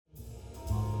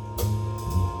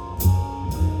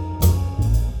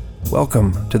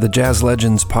Welcome to the Jazz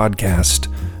Legends podcast,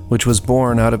 which was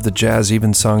born out of the Jazz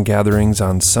Evensong gatherings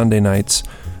on Sunday nights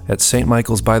at St.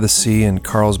 Michael's by the Sea in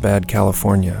Carlsbad,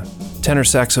 California. Tenor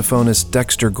saxophonist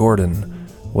Dexter Gordon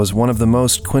was one of the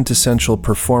most quintessential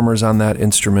performers on that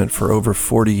instrument for over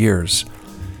 40 years.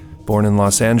 Born in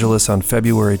Los Angeles on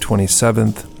February 27,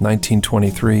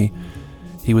 1923,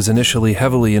 he was initially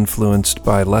heavily influenced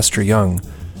by Lester Young,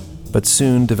 but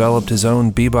soon developed his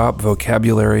own bebop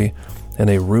vocabulary and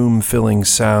a room-filling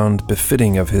sound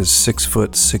befitting of his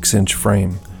 6-foot 6-inch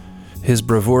frame. His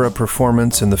bravura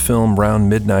performance in the film Round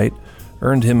Midnight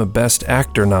earned him a Best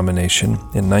Actor nomination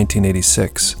in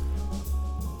 1986.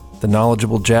 The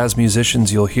knowledgeable jazz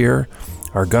musicians you'll hear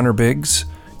are Gunnar Biggs,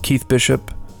 Keith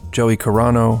Bishop, Joey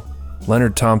Carano,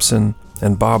 Leonard Thompson,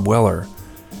 and Bob Weller,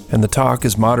 and the talk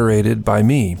is moderated by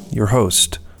me, your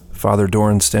host, Father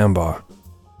Doran Stambaugh.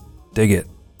 Dig it.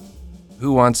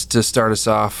 Who wants to start us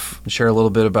off and share a little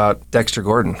bit about Dexter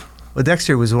Gordon? Well,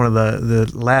 Dexter was one of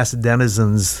the last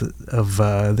denizens of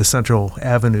the Central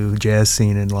Avenue jazz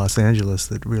scene in Los Angeles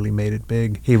that really made it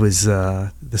big. He was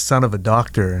the son of a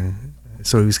doctor,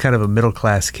 so he was kind of a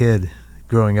middle-class kid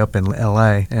growing up in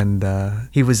L.A., and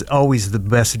he was always the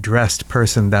best-dressed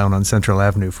person down on Central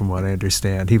Avenue, from what I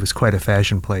understand. He was quite a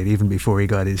fashion plate, even before he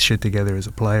got his shit together as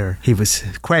a player. He was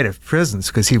quite a presence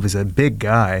because he was a big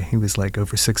guy. He was like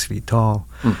over 6 feet tall.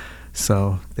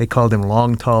 So they called him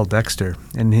Long Tall Dexter.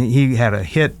 And he had a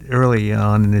hit early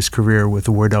on in his career with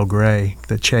the Wardell Gray,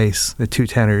 the Chase, the two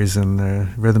tenors and the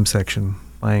rhythm section,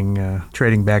 playing,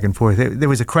 trading back and forth. There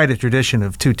was quite a tradition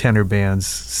of two tenor bands.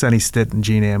 Sonny Stitt and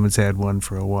Gene Ammons had one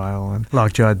for a while, and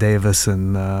Lockjaw Davis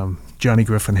and Johnny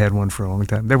Griffin had one for a long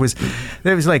time. There was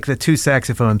like the two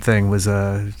saxophone thing was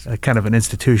a kind of an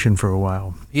institution for a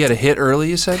while. He had a hit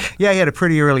early, you said? Yeah, he had a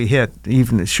pretty early hit,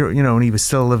 even short, when he was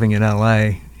still living in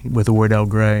L.A. with a Wardell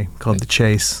Gray called The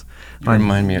Chase. You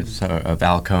remind me of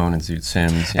Al Cohn and Zoot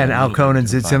Sims. And Al Cohn and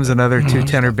Zoot Sims, another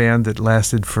two-tenor band that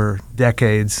lasted for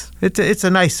decades. It's a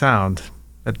nice sound,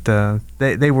 but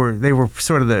they were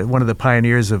sort of one of the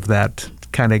pioneers of that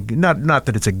kind of, not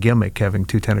that it's a gimmick having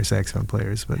two tenor saxophone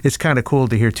players, but it's kind of cool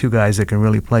to hear two guys that can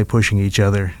really play pushing each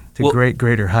other to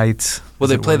greater heights. Will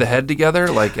they play the head together?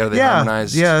 Like, are they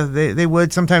harmonized? Yeah, they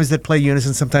would. Sometimes they'd play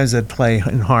unison, sometimes they'd play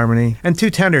in harmony. And two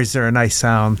tenors are a nice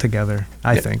sound together,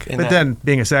 I think. But then,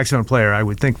 being a saxophone player, I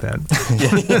would think that.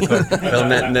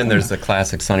 Well, and then there's the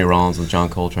classic Sonny Rollins with John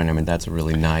Coltrane. I mean, that's a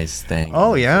really nice thing.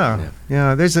 Oh, yeah.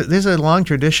 There's a long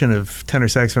tradition of tenor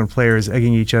saxophone players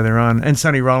egging each other on. And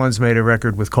Sonny Rollins made a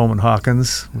record with Coleman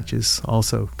Hawkins, which is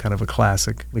also kind of a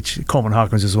classic, which Coleman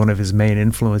Hawkins was one of his main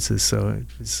influences, so it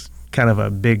was kind of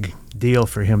a big deal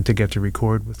for him to get to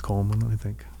record with Coleman, I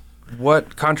think.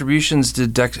 What contributions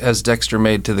has Dexter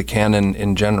made to the canon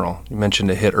in general? You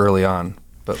mentioned a hit early on,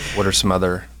 but what are some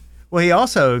other? Well, he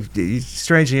also,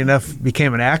 strangely enough,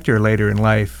 became an actor later in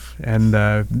life and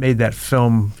made that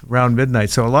film Round Midnight.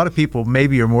 So a lot of people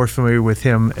maybe are more familiar with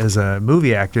him as a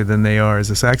movie actor than they are as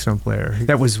a saxophone player.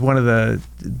 That was one of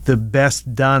the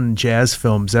best done jazz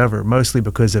films ever, mostly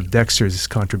because of Dexter's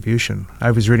contribution.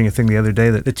 I was reading a thing the other day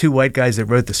that the two white guys that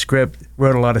wrote the script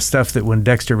wrote a lot of stuff that when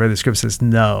Dexter read the script says,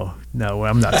 no,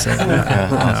 I'm not saying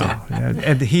that. No.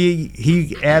 And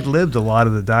he ad-libbed a lot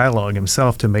of the dialogue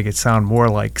himself to make it sound more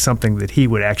like something that he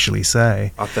would actually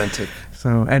say. Authentic.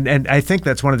 So, and I think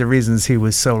that's one of the reasons he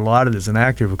was so lauded as an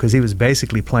actor, because he was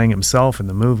basically playing himself in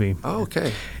the movie. Oh,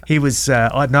 okay. He was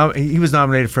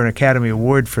nominated for an Academy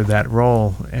Award for that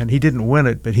role, and he didn't win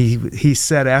it, but he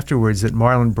said afterwards that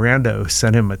Marlon Brando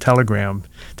sent him a telegram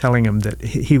telling him that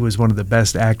he was one of the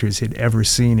best actors he'd ever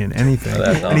seen in anything.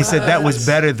 And he said that was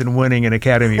better than winning an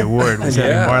Academy Award, was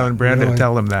having Marlon Brando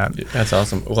tell him that. That's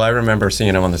awesome. Well, I remember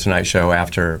seeing him on The Tonight Show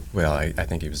after, I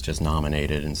think he was just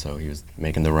nominated, and so he was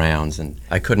making the rounds, and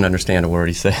I couldn't understand a word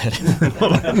he said.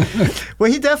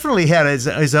 Well, he definitely had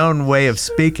his own way of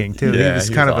speaking, too. Yeah, he was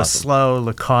kind of awesome. a slow,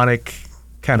 laconic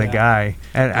kind of guy.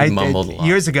 And mumbled a lot.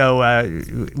 Years ago,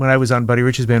 when I was on Buddy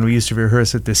Rich's band, we used to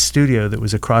rehearse at this studio that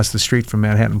was across the street from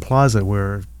Manhattan Plaza,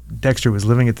 where Dexter was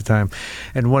living at the time.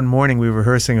 And one morning we were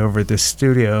rehearsing over at this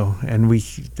studio, and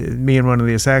me and one of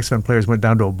the saxophone players went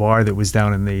down to a bar that was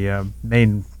down in the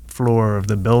main floor of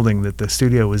the building that the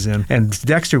studio was in, and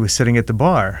Dexter was sitting at the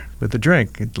bar with a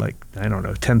drink at like, I don't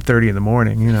know, 10:30 in the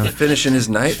morning, you know. Finishing his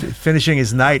night? Finishing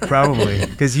his night, probably.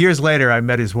 Because years later, I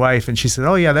met his wife, and she said,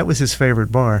 "Oh yeah, that was his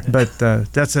favorite bar." But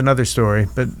that's another story.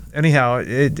 But anyhow,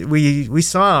 we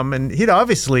saw him, and he'd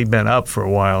obviously been up for a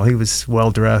while. He was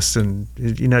well dressed, and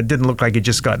you know, it didn't look like he'd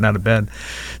just gotten out of bed.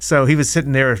 So he was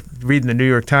sitting there reading the New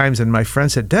York Times, and my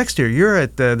friend said, "Dexter, you're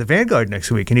at the Vanguard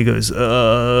next week," and he goes,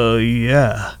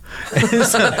 yeah.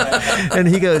 And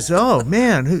he goes, "Oh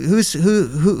man, who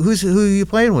are you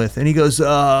playing with?" And he goes,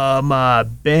 "My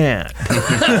band."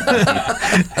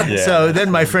 Yeah. So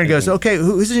then my friend goes, "Okay,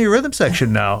 who's in your rhythm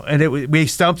section now?" And we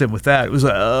stumped him with that. It was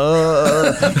like,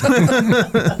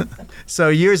 So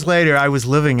years later, I was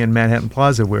living in Manhattan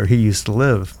Plaza where he used to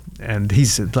live. And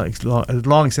he's like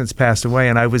long since passed away.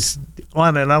 And I was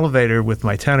on an elevator with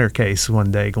my tenor case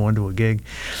one day going to a gig.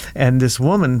 And this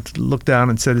woman looked down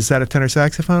and said, "Is that a tenor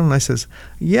saxophone?" And I says,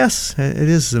 "Yes, it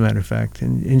is, as a matter of fact."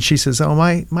 And she says, "Oh,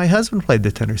 my husband played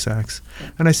the tenor sax."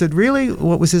 And I said, "Really?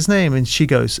 What was his name?" And she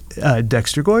goes,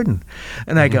 "Dexter Gordon."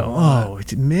 And I go, "Oh,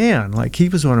 man, like he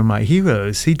was one of my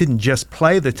heroes. He didn't just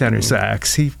play the tenor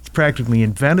sax. He practically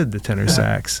invented the tenor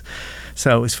sax."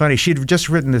 So it was funny. She'd just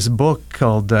written this book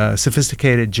called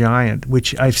Sophisticated Giant,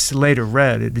 which I've later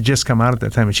read. It had just come out at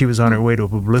that time, and she was on her way to a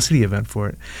publicity event for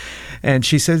it. And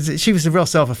she says, she was real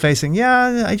self-effacing.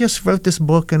 "Yeah, I just wrote this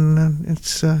book, and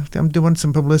I'm doing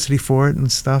some publicity for it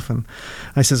and stuff." And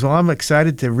I says, "Well, I'm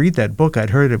excited to read that book.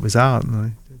 I'd heard it was out."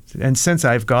 And since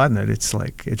I've gotten it, it's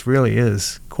like, it really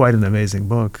is quite an amazing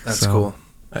book. That's cool.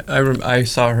 I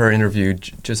saw her interview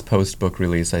just post-book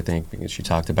release, I think, because she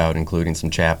talked about including some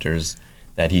chapters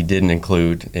that he didn't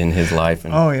include in his life.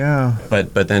 And, oh, yeah.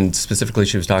 But then specifically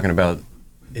she was talking about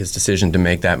his decision to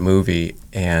make that movie,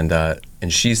 and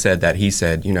she said that he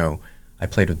said, you know, "I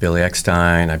played with Billy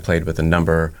Eckstine, I played with a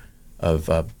number of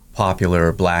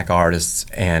popular black artists,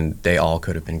 and they all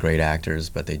could have been great actors,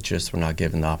 but they just were not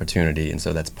given the opportunity." And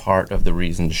so that's part of the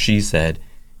reason, she said,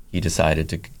 he decided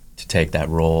to take that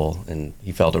role, and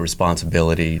he felt a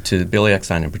responsibility to Billy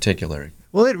Eckstine in particular.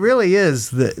 Well, it really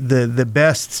is the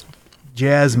best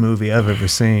jazz movie I've ever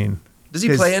seen. Does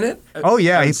he play in it? Oh,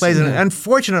 yeah, he plays in it.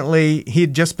 Unfortunately,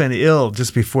 he'd just been ill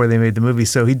just before they made the movie,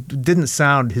 so he didn't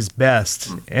sound his best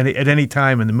at any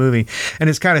time in the movie. And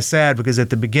it's kind of sad because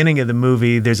at the beginning of the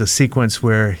movie, there's a sequence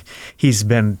where he's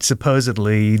been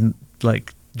supposedly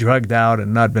like drugged out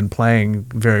and not been playing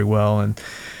very well, and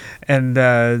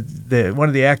one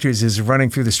of the actors is running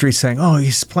through the streets saying, "Oh,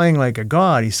 he's playing like a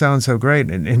god. He sounds so great."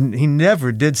 And he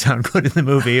never did sound good in the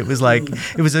movie. It was like,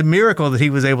 it was a miracle that he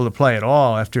was able to play at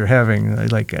all after having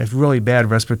like a really bad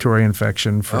respiratory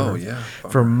infection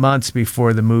for months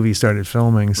before the movie started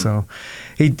filming. So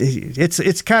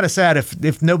it's kind of sad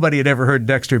if nobody had ever heard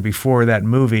Dexter before that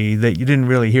movie, that you didn't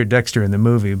really hear Dexter in the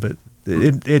movie, but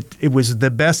it was the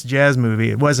best jazz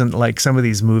movie. It wasn't like some of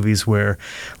these movies where,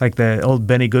 like the old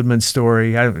Benny Goodman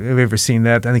story. I've ever seen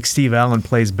that. I think Steve Allen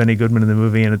plays Benny Goodman in the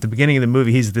movie, and at the beginning of the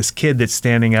movie, he's this kid that's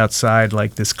standing outside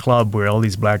like this club where all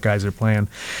these black guys are playing,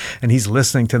 and he's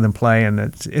listening to them play. And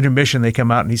at intermission, they come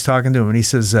out and he's talking to him, and he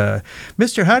says,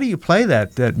 "Mister, how do you play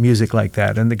that music like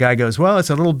that?" And the guy goes, "Well,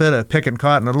 it's a little bit of Pick and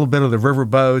Cotton, a little bit of the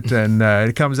Riverboat," and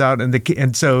it comes out,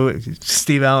 and so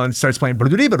Steve Allen starts playing.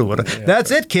 That's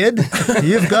it, kid.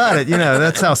 You've got it. You know,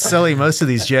 that's how silly most of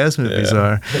these jazz movies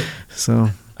are. So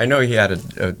I know he had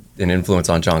an influence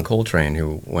on John Coltrane,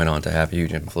 who went on to have a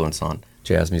huge influence on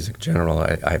jazz music in general.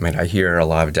 I mean, I hear a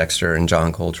lot of Dexter and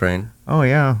John Coltrane. Oh,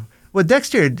 yeah. Well,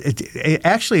 Dexter,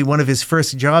 actually, one of his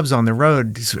first jobs on the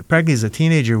road, practically as a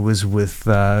teenager, was with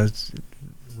Louis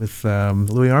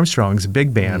Armstrong's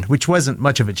big band, which wasn't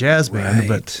much of a jazz band,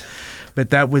 but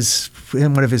that was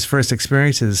one of his first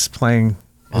experiences playing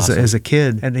as a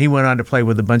kid. And he went on to play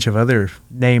with a bunch of other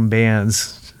name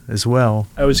bands as well.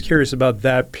 I was curious about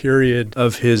that period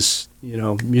of his,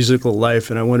 musical life,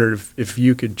 and I wondered if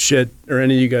you could shed, or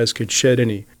any of you guys could shed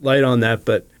any light on that.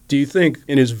 But do you think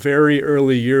in his very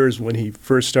early years, when he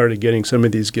first started getting some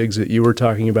of these gigs that you were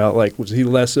talking about, like, was he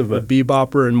less of a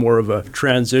bebopper and more of a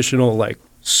transitional, like,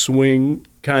 swing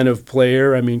kind of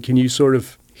player? I mean, can you sort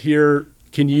of hear...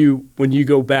 when you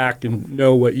go back and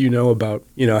know what you know about,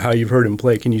 how you've heard him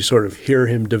play, can you sort of hear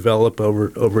him develop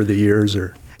over the years?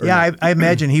 Or yeah, I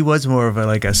imagine he was more of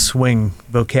a swing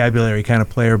vocabulary kind of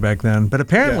player back then. But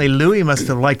apparently Louis must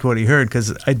have liked what he heard,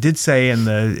 because I did say in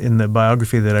the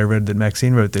biography that I read that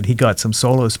Maxine wrote that he got some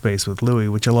solo space with Louis,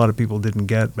 which a lot of people didn't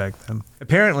get back then.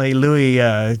 Apparently Louis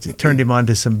turned him on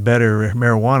to some better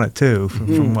marijuana too,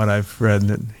 from what I've read.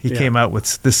 That he came out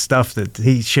with this stuff that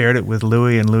he shared it with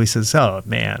Louis, and Louis says, "Oh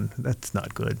man, that's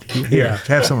not good. Here,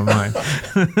 have some of mine."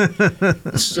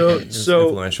 So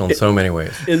influential in so many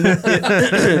ways.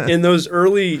 in those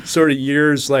early sort of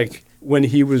years, like when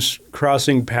he was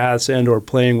crossing paths and or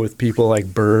playing with people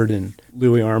like Bird and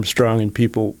Louis Armstrong and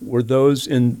people, were those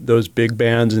in those big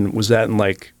bands, and was that in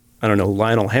like, I don't know,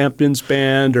 Lionel Hampton's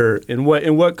band, or in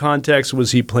what context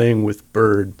was he playing with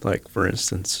Bird, like, for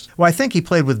instance? Well, I think he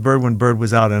played with Bird when Bird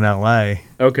was out in L.A.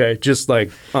 Okay, just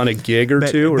like on a gig or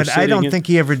two? But I don't think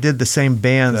he ever did the same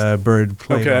band Bird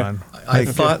played on. I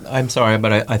thought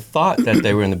that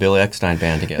they were in the Billy Eckstine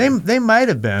band together. They might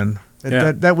have been.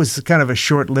 Yeah. That was kind of a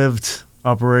short-lived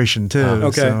operation, too.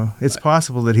 Okay. So it's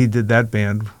possible that he did that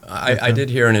band. I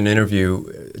did hear in an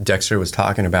interview, Dexter was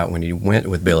talking about when he went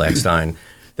with Bill Eckstine,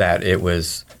 that it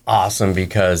was awesome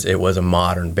because it was a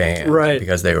modern band, right?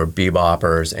 Because they were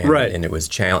beboppers, and it was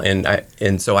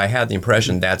and so I had the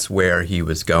impression that's where he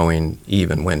was going,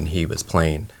 even when he was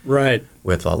playing, right,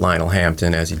 with Lionel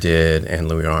Hampton as he did and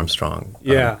Louis Armstrong.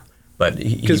 Yeah, but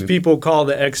because people call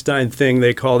the Eckstine thing,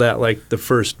 they call that like the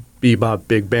first bebop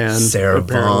big band. Sarah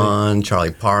Vaughan,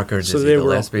 Charlie Parker, so Dizzy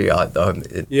Gillespie,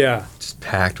 just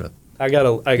packed with. I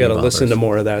gotta listen to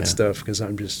more of that stuff because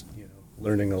I'm just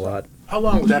learning a lot. How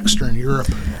long was Dexter in Europe?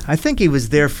 I think he was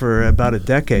there for about a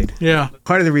decade. Yeah.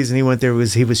 Part of the reason he went there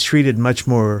was he was treated much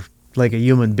more like a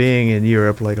human being in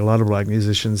Europe, like a lot of black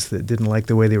musicians that didn't like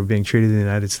the way they were being treated in the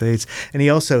United States. And he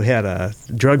also had a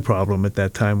drug problem at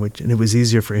that time, and it was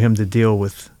easier for him to deal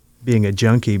with being a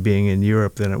junkie being in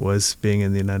Europe than it was being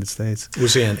in the United States.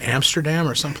 Was he in Amsterdam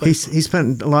or someplace? He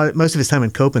spent most of his time in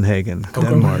Copenhagen,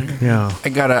 Denmark. Yeah. I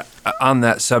got on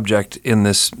that subject in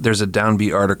this. There's a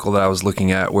Downbeat article that I was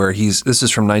looking at where this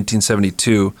is from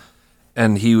 1972,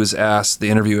 and he was asked. The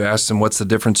interview asked him, "What's the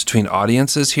difference between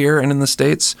audiences here and in the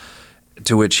States?"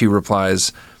 To which he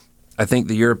replies, "I think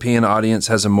the European audience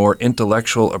has a more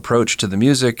intellectual approach to the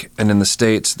music, and in the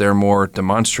States they're more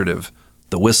demonstrative,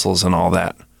 the whistles and all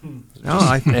that."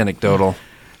 Anecdotal.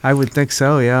 I would think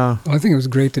so, yeah. Well, I think it was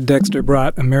great that Dexter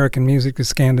brought American music to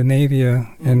Scandinavia,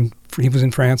 and he was in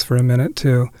France for a minute,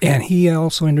 too. And he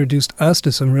also introduced us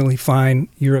to some really fine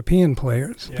European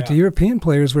players. Yeah. But the European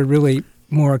players were really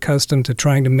more accustomed to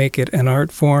trying to make it an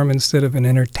art form instead of an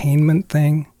entertainment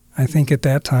thing, I think, at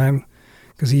that time,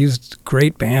 because he used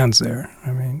great bands there.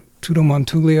 I mean, Tudo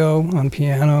Montulio on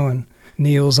piano and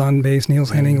Niels on bass,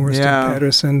 Niels Henning Orsted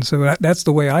Pedersen. So that's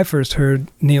the way I first heard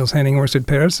Niels Henning Orsted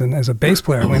Pedersen as a bass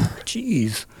player. I went,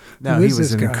 geez. No, he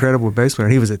was an incredible bass player.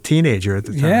 He was a teenager at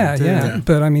the time. Yeah.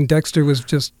 But I mean, Dexter was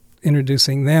just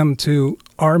introducing them to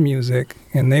our music,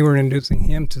 and they were introducing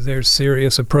him to their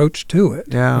serious approach to it.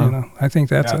 Yeah. I think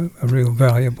that's a real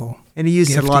valuable. And he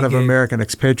used a lot of American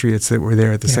expatriates that were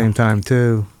there at the same time,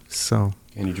 too. So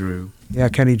Kenny Drew. Yeah,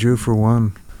 Kenny Drew for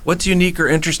one. What's unique or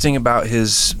interesting about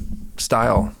his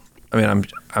style? I mean,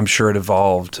 I'm sure it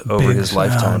evolved over his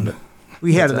lifetime. But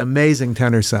we had an amazing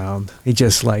tenor sound. He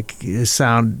just his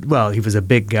sound. Well, he was a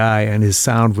big guy, and his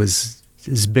sound is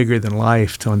bigger than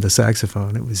life on the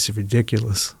saxophone. It was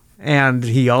ridiculous. And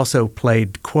he also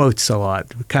played quotes a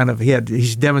lot.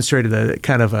 He demonstrated a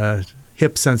kind of a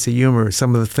hip sense of humor.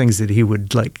 Some of the things that he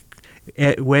would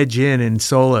wedge in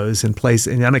solos and place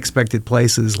in unexpected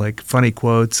places, like funny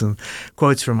quotes and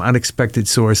quotes from unexpected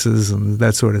sources and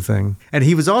that sort of thing. And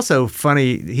he was also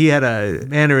funny. He had a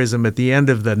mannerism at the end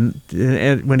of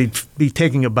when he'd be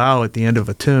taking a bow at the end of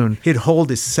a tune, he'd hold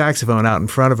his saxophone out in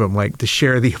front of him, like to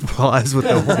share the applause with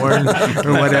the horn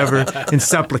or whatever in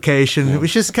supplication. It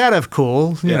was just kind of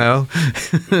cool, you know.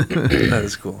 That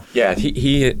is cool. Yeah,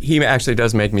 he actually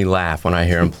does make me laugh when I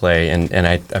hear him play. And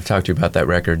I've talked to you about that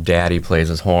record, Daddy Plays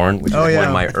His Horn, which is one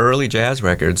of my early jazz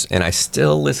records, and I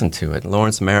still listen to it.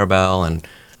 Lawrence Marabelle and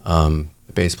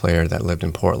the bass player that lived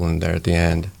in Portland there at the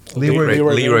end.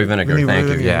 Leroy Vinegar, thank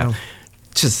you. Yeah.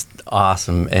 Just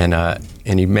awesome, and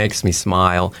he makes me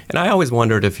smile. And I always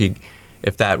wondered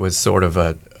if that was sort of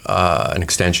an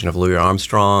extension of Louis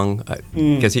Armstrong,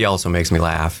 because he also makes me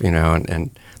laugh,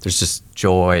 and there's just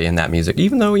joy in that music,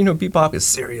 even though bebop is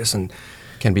serious and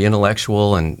can be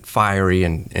intellectual and fiery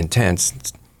and intense.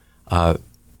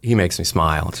 He makes me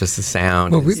smile. It's just the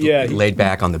sound. Laid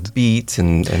back on the beat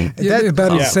and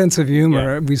about his sense of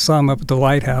humor. Yeah. We saw him up at the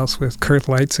Lighthouse with Kurt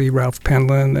Lightsey, Ralph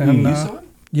Penland, and you saw him?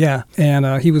 Yeah,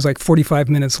 and he was like 45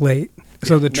 minutes late.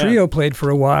 So the trio played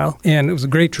for a while, and it was a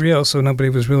great trio, so nobody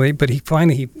was really... But he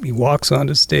walks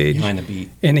onto stage. Behind the beat.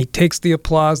 And he takes the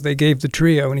applause they gave the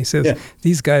trio, and he says,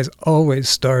 these guys always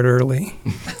start early.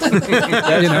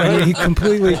 And he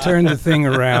completely turned the thing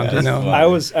around, I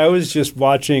was just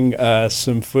watching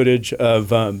some footage of...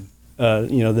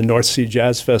 the North Sea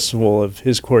Jazz Festival of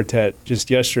his quartet just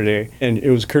yesterday, and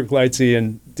it was Kirk Lightsey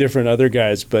and different other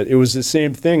guys, but it was the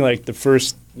same thing. Like the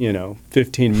first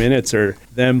 15 minutes are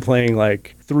them playing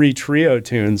like 3 trio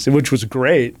tunes, which was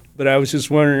great. But I was just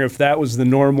wondering if that was the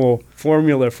normal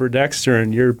formula for Dexter,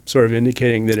 and you're sort of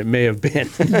indicating that it may have been.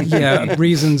 Yeah,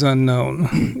 reasons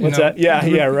unknown. What's that?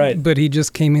 Yeah, right. But he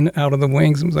just came in out of the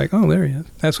wings and was like, oh, there he is.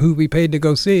 That's who we paid to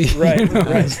go see. Right,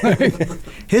 right.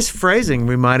 His phrasing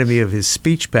reminded me of his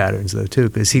speech patterns, though, too,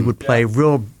 because he would play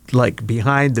real, like,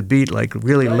 behind the beat, like,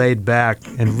 really laid back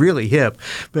and really hip.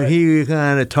 But he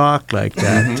kind of talked like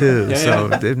that, too.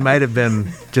 It might have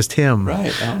been just him.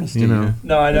 Right, honestly. No,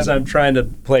 I'm trying to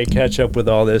play catch up with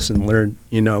all this and learn,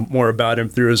 more about him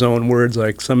through his own words.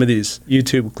 Like some of these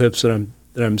YouTube clips that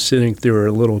I'm sitting through are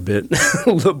a little bit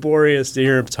laborious to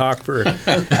hear him talk for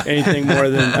anything more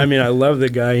than. I mean, I love the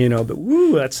guy, but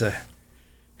woo, that's a.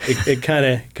 It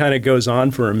kind of goes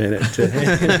on for a minute.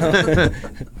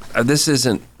 This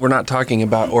isn't. We're not talking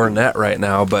about Ornette right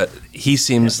now, but he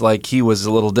seems like he was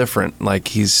a little different. Like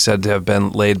he's said to have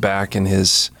been laid back in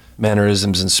his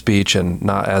mannerisms and speech, and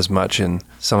not as much in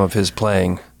some of his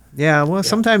playing. Yeah, well,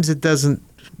 sometimes it doesn't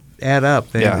add up.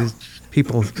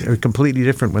 People are completely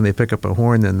different when they pick up a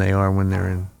horn than they are when they're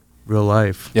in real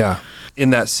life. Yeah.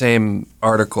 In that same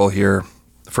article here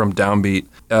from Downbeat,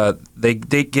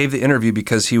 they gave the interview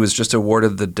because he was just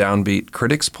awarded the Downbeat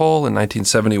Critics Poll in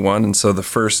 1971. And so the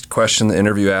first question the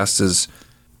interview asked is,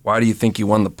 why do you think you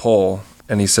won the poll?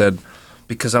 And he said,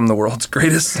 because I'm the world's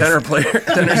greatest tenor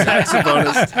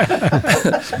saxophonist.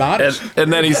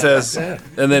 and then he says,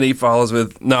 and then he follows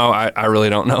with, no, I really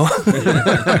don't know.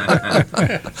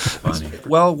 Funny.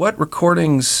 Well, what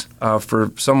recordings,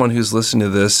 for someone who's listening to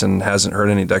this and hasn't heard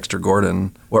any Dexter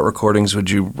Gordon, what recordings would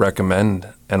you recommend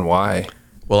and why?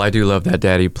 Well, I do love that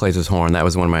Daddy Plays His Horn. That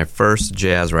was one of my first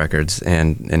jazz records,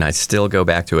 and I still go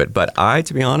back to it. But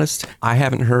to be honest, I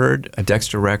haven't heard a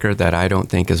Dexter record that I don't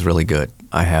think is really good.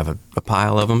 I have a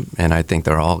pile of them, and I think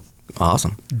they're all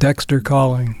awesome. Dexter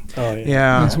Calling. Oh,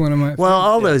 Yeah. That's one of my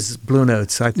those Blue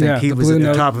Notes, I think he was at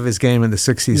the top of his game in the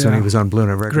 60s when he was on Blue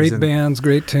Note Records. Great bands,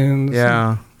 great tunes.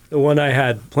 Yeah. The one I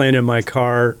had playing in my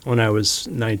car when I was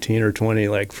 19 or 20,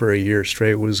 like for a year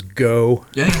straight, was Go.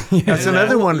 Yeah. That's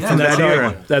another one from that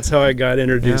era. That's how I got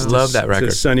introduced Love that to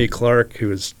record. Sonny Clark, who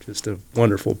was just a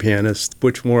wonderful pianist,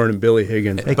 Butch Warren and Billy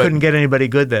Higgins. They couldn't get anybody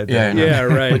good that day. Yeah, I know. Yeah,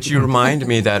 right. But you remind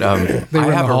me that I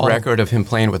have a record of him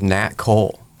playing with Nat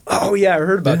Cole. Oh, yeah, I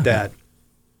heard about that.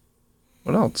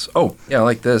 What else? Oh, yeah, I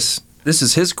like this. This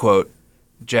is his quote,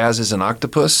 jazz is an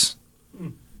octopus.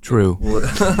 True.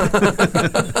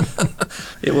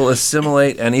 It will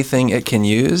assimilate anything it can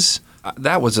use.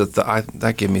 That was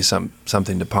that gave me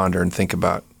something to ponder and think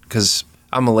about, because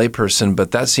I'm a layperson,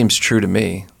 but that seems true to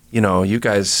me. You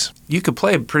guys, you could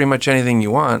play pretty much anything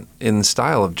you want in the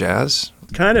style of jazz.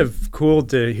 Kind of cool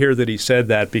to hear that he said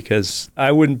that, because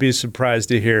I wouldn't be surprised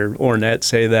to hear Ornette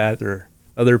say that or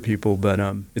other people, but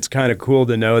it's kind of cool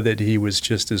to know that he was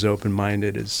just as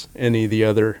open-minded as any of the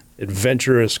other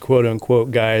adventurous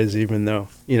quote-unquote guys, even though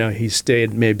he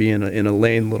stayed maybe in a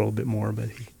lane a little bit more. But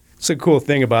it's a cool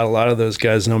thing about a lot of those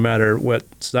guys, no matter what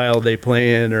style they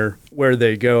play in or where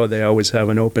they go, they always have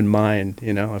an open mind,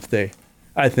 if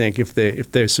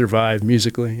they survive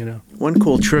musically, One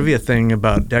cool trivia thing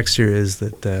about Dexter is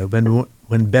that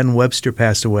when Ben Webster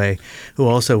passed away, who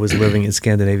also was living in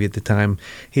Scandinavia at the time,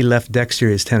 he left Dexter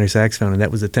his tenor saxophone, and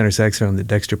that was the tenor saxophone that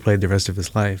Dexter played the rest of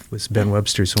his life, was Ben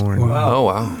Webster's horn. Wow. Oh,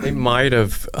 wow. They might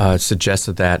have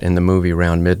suggested that in the movie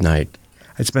Around Midnight.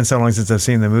 It's been so long since I've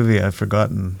seen the movie, I've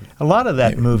forgotten. A lot of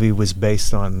that movie was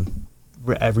based on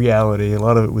reality. A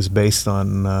lot of it was based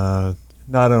on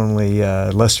not only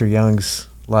Lester Young's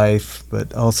life,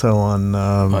 but also on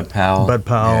Bud Powell.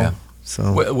 Yeah.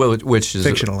 So, which is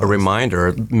a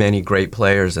reminder, many great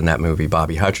players in that movie.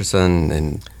 Bobby Hutcherson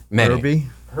and many.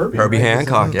 Herbie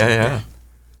Hancock, yeah.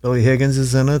 Billy Higgins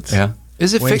is in it. Yeah.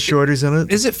 Is it Wayne Shorter's in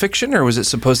it. Is it fiction, or was it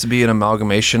supposed to be an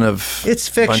amalgamation of? It's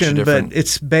fiction, but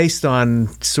it's based on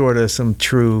sort of some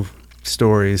true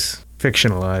stories,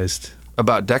 fictionalized.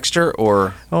 About Dexter,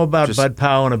 or about Bud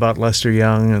Powell and about Lester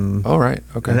Young and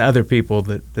and other people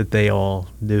that they all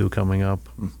knew coming up.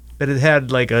 But it had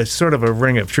like a sort of a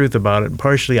ring of truth about it, and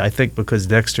partially I think because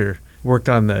Dexter worked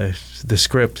on the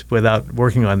script without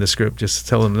working on the script, just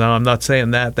tell him, no, I'm not saying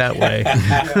that way.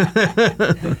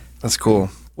 That's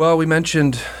cool. Well, we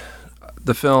mentioned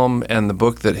the film and the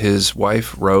book that his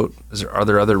wife wrote. Are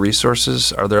there other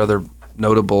resources? Are there other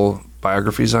notable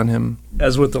biographies on him?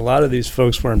 As with a lot of these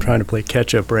folks where I'm trying to play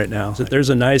catch up right now,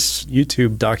 there's a nice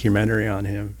YouTube documentary on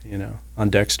him, on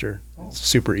Dexter. It's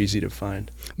super easy to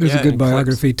find. There's a good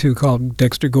biography too called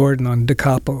Dexter Gordon on Da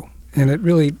Capo, and it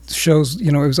really shows,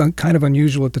 it was kind of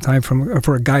unusual at the time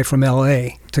for a guy from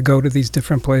L.A. to go to these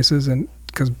different places and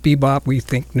because bebop, we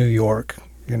think New York,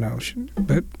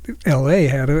 but L.A.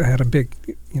 had a big,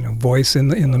 voice in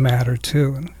the matter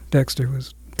too, and Dexter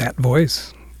was that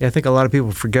voice. Yeah, I think a lot of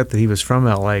people forget that he was from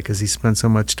L.A. because he spent so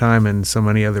much time in so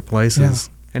many other places.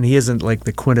 Yeah. And he isn't like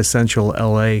the quintessential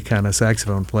L.A. kind of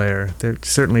saxophone player. There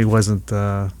certainly wasn't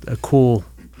a cool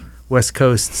West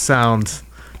Coast sound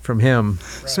from him.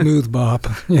 Right. Smooth bop.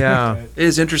 Yeah. It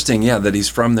is interesting, that he's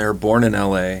from there, born in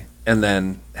L.A., and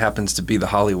then happens to be the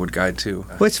Hollywood guy, too.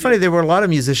 Well, it's funny. There were a lot of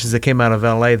musicians that came out of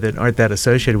L.A. that aren't that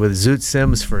associated with it. Zoot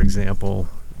Sims, for example,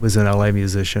 was an L.A.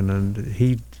 musician, and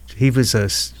he was a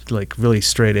really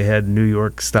straight ahead New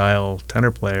York style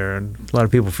tenor player, and a lot of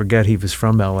people forget he was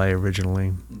from LA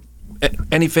originally.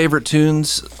 Any favorite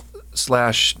tunes /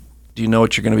 do you know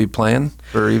what you're going to be playing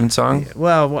for Evensong?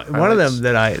 Well, one of them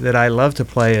that I love to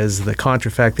play is the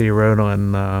contrafact that he wrote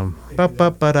on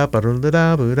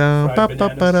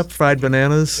Fried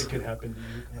Bananas. It Could Happen to You.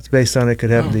 It's based on It Could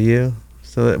Happen to You.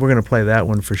 So we're going to play that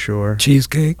one for sure.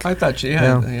 Cheesecake. I thought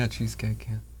cheesecake.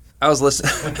 Yeah. I was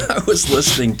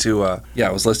listening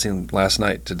last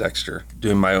night to Dexter,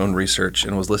 doing my own research,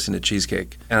 and was listening to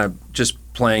Cheesecake, and I'm just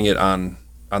playing it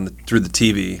through the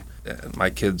TV. And my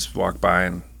kids walk by,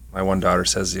 and my one daughter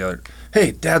says to the other,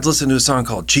 "Hey, Dad's listening to a song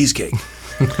called Cheesecake."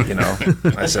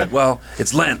 I said, "Well,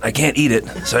 it's Lent. I can't eat it,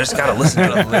 so I just gotta listen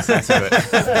to it."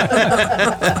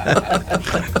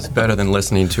 It's better than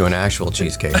listening to an actual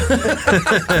cheesecake.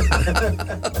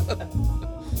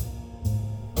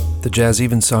 The Jazz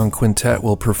Evensong Quintet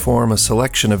will perform a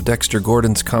selection of Dexter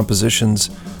Gordon's compositions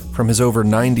from his over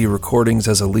 90 recordings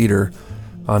as a leader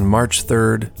on March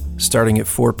 3rd, starting at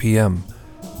 4 p.m.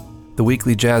 The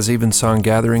weekly Jazz Evensong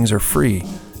gatherings are free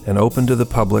and open to the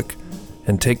public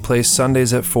and take place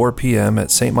Sundays at 4 p.m.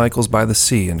 at St. Michael's by the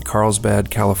Sea in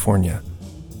Carlsbad, California.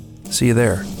 See you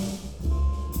there.